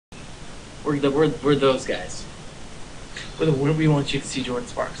We're those guys. We're the we want you to see Jordan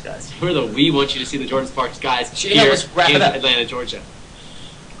Sparks, guys. We're the we want you to see the Jordan Sparks guys Should you here help us wrap in it up? Atlanta, Georgia.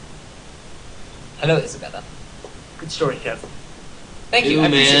 Hello, Isabella. Good story, Kev. Thank you. Ooh, I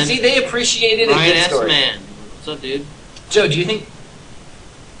appreciate man. See, they appreciated a Ryan good S. story. Man. What's up, dude? Joe, do you think...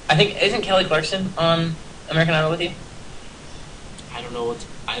 isn't Kelly Clarkson on American Idol with you? I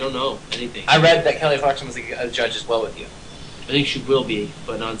don't know anything. I read that Kelly Clarkson was a judge as well with you. I think she will be,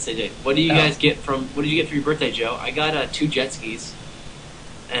 but not on the same day. What do you guys get from? What did you get for your birthday, Joe? I got 2 jet skis,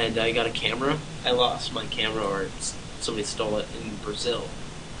 and I got a camera. I lost my camera, or somebody stole it in Brazil,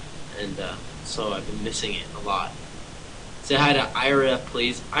 and so I've been missing it a lot. Say hi to Ira,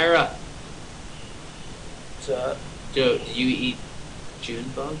 please. Ira. What's up? Joe, do you eat June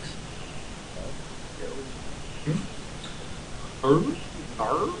bugs?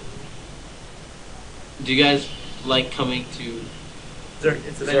 Do you guys like coming to? Zurich.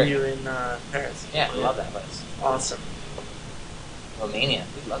 It's a venue in Paris. Yeah, I love that place. Awesome. Romania.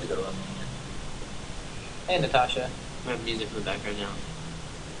 We'd love to go to Romania. Hey, Natasha. I have music in the background now.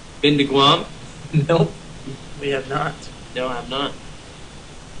 Been to Guam? Nope. We have not. No, I have not.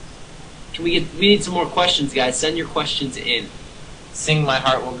 Can we need some more questions, guys. Send your questions in. Sing My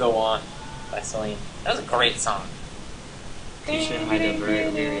Heart Will Go On by Celine. That was a great song. You should hide over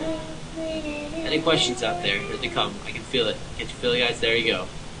area. Any questions out there? Here they come. I can feel it. Can't you feel it, guys? There you go.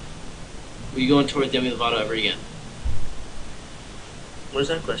 Will you go on tour with Demi Lovato ever again? Where's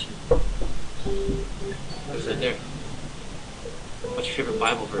that question? What's right there? What's your favorite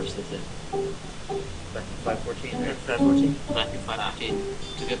Bible verse? That's it. Matthew 5:14. Right? 5:14. Matthew 5:15.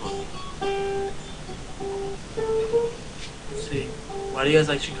 It's a good one. Let's see. Why do you guys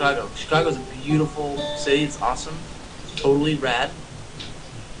like Chicago? Chicago's a beautiful city. It's awesome. Totally rad.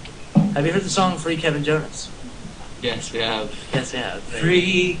 Have you heard the song Free Kevin Jonas? Yes, we have. Yes, yeah.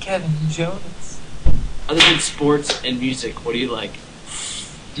 Free Kevin Jonas. Other than sports and music, what do you like?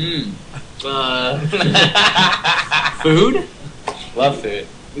 Food? Love food.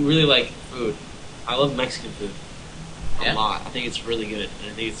 We really like food. I love Mexican food a Yeah. lot. I think it's really good,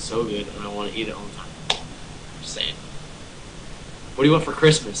 and I think it's so good, and I want to eat it all the time. Just saying. What do you want for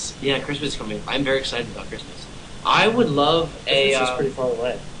Christmas? Yeah, Christmas is coming. I'm very excited about Christmas. I would love This is pretty far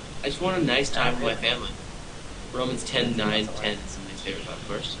away. I just want a nice time with my family. Romans 10:9, 10 is somebody's favorite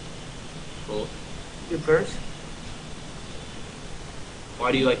verse. Cool. Good verse.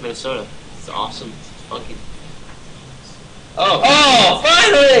 Why do you like Minnesota? It's awesome. It's funky. Oh,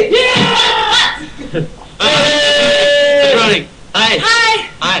 finally! Yeah! Hey! Running. Hi. Hi!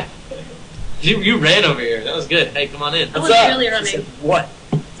 Hi. You ran over here. That was good. Hey, come on in. I What's was up? really She running. said, what?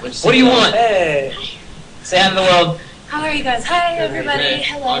 What do you want? Hey. Say hi to the world. How are you guys? Hi, everybody. Hey,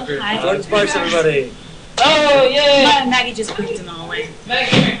 Hello. awkward. Hi. Jordan Sparks, everybody. Oh, yay! Maggie just pooped in the hallway.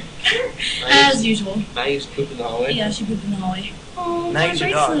 Maggie. As usual. Maggie's pooping in the hallway. Yeah, she pooped in the hallway. Oh, Maggie's my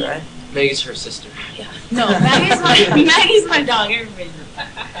your dog, bracelet. right? Maggie's her sister. Yeah. No, Maggie's my dog. Everybody knows.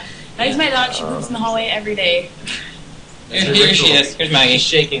 Maggie's my dog. She poops in the hallway every day. Here she is. Here's Maggie. She's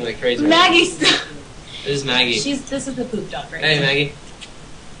shaking like crazy. Maggie's. This is Maggie. This is the poop dog, right? Hey, Maggie.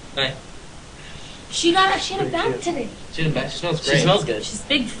 Hi. She had a bath today. She smells great. She smells good. She's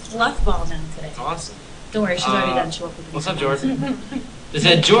big fluff ball now today. Awesome. Don't worry, she's already done. She woke up. What's up, Jordan? They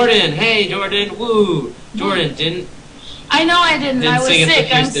said Jordan. Hey, Jordan. Woo. Jordan didn't. I know I didn't. I was sing at the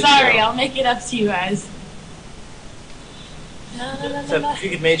sick. I'm Houston sorry. show. I'll make it up to you guys. La, la, la, la, Except la. if you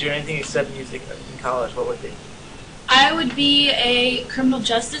could major in anything except music in college, what would it be? I would be a criminal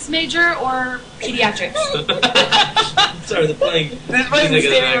justice major or pediatrics. Sorry, they're playing. This playing the music in the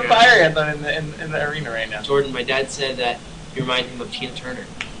Stadium background. Fire Anthem in the arena right now. Jordan, my dad said that you remind him of Tina Turner.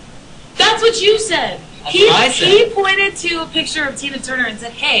 That's what you said. That's what I said. He pointed to a picture of Tina Turner and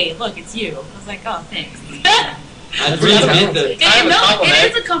said, "Hey, look, it's you." I was like, "Oh, thanks." I really meant the. Kind of a compliment.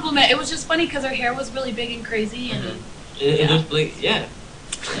 It is a compliment. It was just funny because her hair was really big and crazy, and It was really, yeah.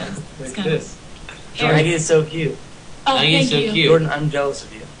 it's kind of. Maggie is so cute. Oh, Maggie is thank so you. cute. Jordan, I'm jealous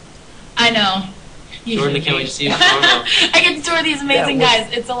of you. I know. You Jordan, I should can't be. wait to see you tomorrow. I get to tour these amazing Yeah,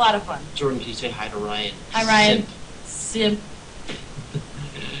 guys. It's a lot of fun. Jordan, can you say hi to Ryan? Hi, Ryan. Sim.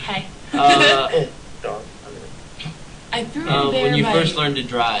 Hi. Oh, dog. I threw a bear when you by- first learned to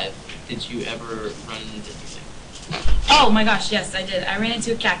drive, did you ever run into anything? Oh my gosh, yes, I did. I ran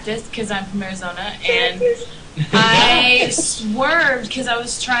into a cactus because I'm from Arizona, and I swerved because I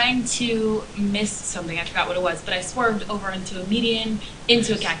was trying to miss something. I forgot what it was, but I swerved over into a median,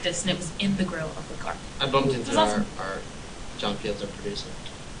 into a cactus, and it was in the grill of the car. I bumped into was awesome. our John Fields, our producer.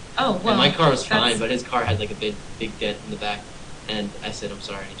 Oh, well. And my car was fine, that's- but his car had like a big dent in the back. And I said, I'm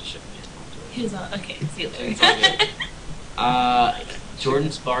sorry, I just shook my hand. He was okay, see you It's all later. good.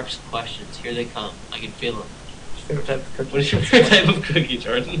 Jordan Sparks questions. Here they come. I can feel them. Favorite type of cookie? What is your favorite type of cookie,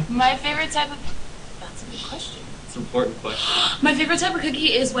 Jordan? My favorite type of... That's a good question. It's an important question. My favorite type of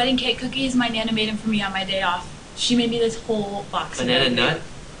cookie is wedding cake cookies. My Nana made them for me on my day off. She made me this whole box. Banana of nut?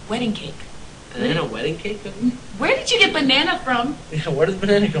 Wedding cake. Banana wedding cake cookie? Where did you get banana from? Yeah, where does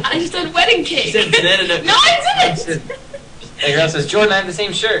banana come from? I said wedding cake. She said banana nut. No, I didn't. Hey, girl says, Jordan, I have the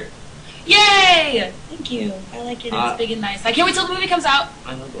same shirt. Yay! Thank you. I like it. It's big and nice. I can't wait till the movie comes out.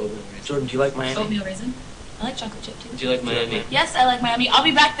 I love oatmeal raisin. Jordan, do you like Miami? Oatmeal raisin. I like chocolate chip too. Do you like Miami? Yes, I like Miami. I'll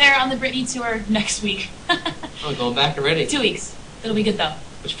be back there on the Britney tour next week. Oh, going back already. 2 weeks. It'll be good though.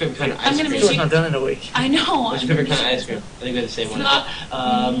 What's your favorite kind of I'm ice gonna cream? miss It's not done in a week. I know. What's your favorite kind of ice cream? I think we're the same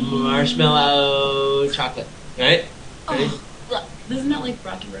one. Marshmallow chocolate. Right? Ready? Oh, isn't that like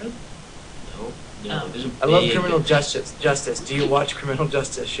Rocky Road? No. Oh. There's a I love big criminal difference. justice. Do you watch criminal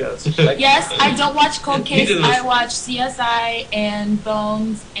justice shows? Yes, I don't watch Cold Case. Neither of us. I watch CSI and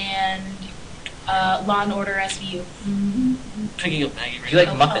Bones and Law and Order SVU. Picking up Maggie right Do you like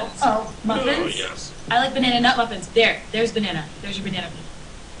now. muffins? Oh, muffins? Oh, yes. I like banana nut muffins. There's banana. There's your banana.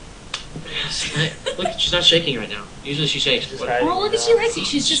 Look, she's not shaking right now. Usually she shakes. She's What- hiding. Oh, look at you, Rexy.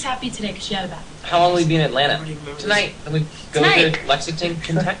 She's just happy today because she had a bath. How long will we be in I Atlanta? don't even remember Tonight. Then we go Tonight. to Lexington,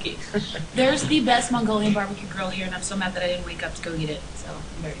 Kentucky. There's the best Mongolian barbecue grill here, and I'm so mad that I didn't wake up to go eat it. So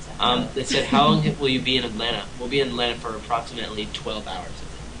I'm very sad. They said, how long will you be in Atlanta? We'll be in Atlanta for approximately 12 hours.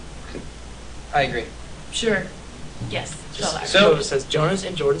 I agree. Sure. Yes. 12 hours. So- it says Jonas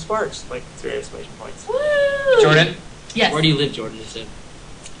and Jordan Sparks, like 3 exclamation points. Woo! Jordan? Yes. Where do you live, Jordan? They said.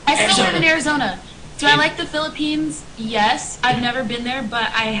 I still live in Arizona. Arizona. Do I like the Philippines? Yes. I've never been there,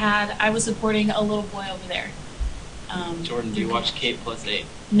 but I was supporting a little boy over there. Jordan, do you watch K+8?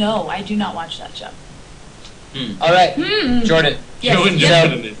 No, I do not watch that show. All right. Hmm. Jordan. Yes. Jordan yes.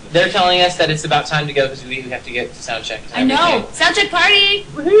 definitely. They're telling us that it's about time to go because we have to get to sound check. and I know. everything. Sound check party.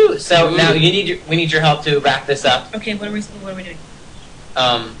 Woohoo! So Woo. now we need your help to wrap this up. Okay, what are we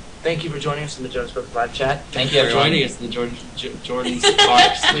doing? Thank you for joining us in the Jonas Brothers live chat. Thank you, for everyone. joining us in the Jordan Sparks.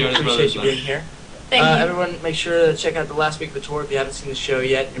 We Jonas appreciate Brothers you Live. being here. Thank you. Everyone, make sure to check out the last week of the tour. If you haven't seen the show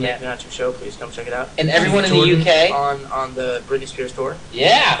yet, you're Yeah. making it out to a show, please come check it out. And everyone in the Jordan UK. on the Britney Spears tour.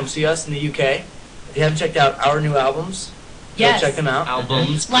 Yeah. Come see us in the UK. If you haven't checked out our new albums, Yes. go check them out.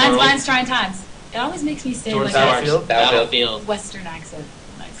 Albums. Lines, Girl. Lines, Trying Times. It always makes me say Jordan like Sparks. Battlefield. Battlefield. a Western accent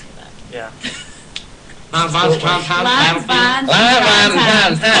when I say that. Yeah. Lines, Lines, Trying Times, Lines, Battlefield.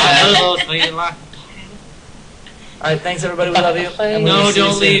 Trying Lines. All right, thanks everybody. We love you. And we'll No, see you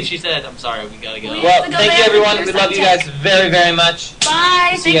don't soon. leave. She said, I'm sorry, we gotta go. We- Well, Go thank back you, and everyone. do We your love you sound guys very, very much.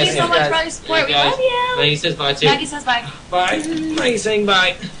 Bye. See you Thank guys you so soon. much for your support. We Guys. love you. Maggie says bye too. Maggie says bye. Bye. Maggie saying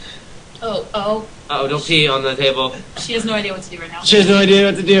bye. Oh, Uh-oh, don't pee on the table. she has no idea what to do right now. She has no idea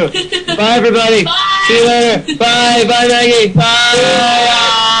what to do. Bye, everybody. Bye. See you later. Bye. Bye, Maggie.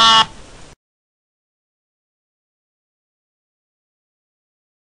 Bye.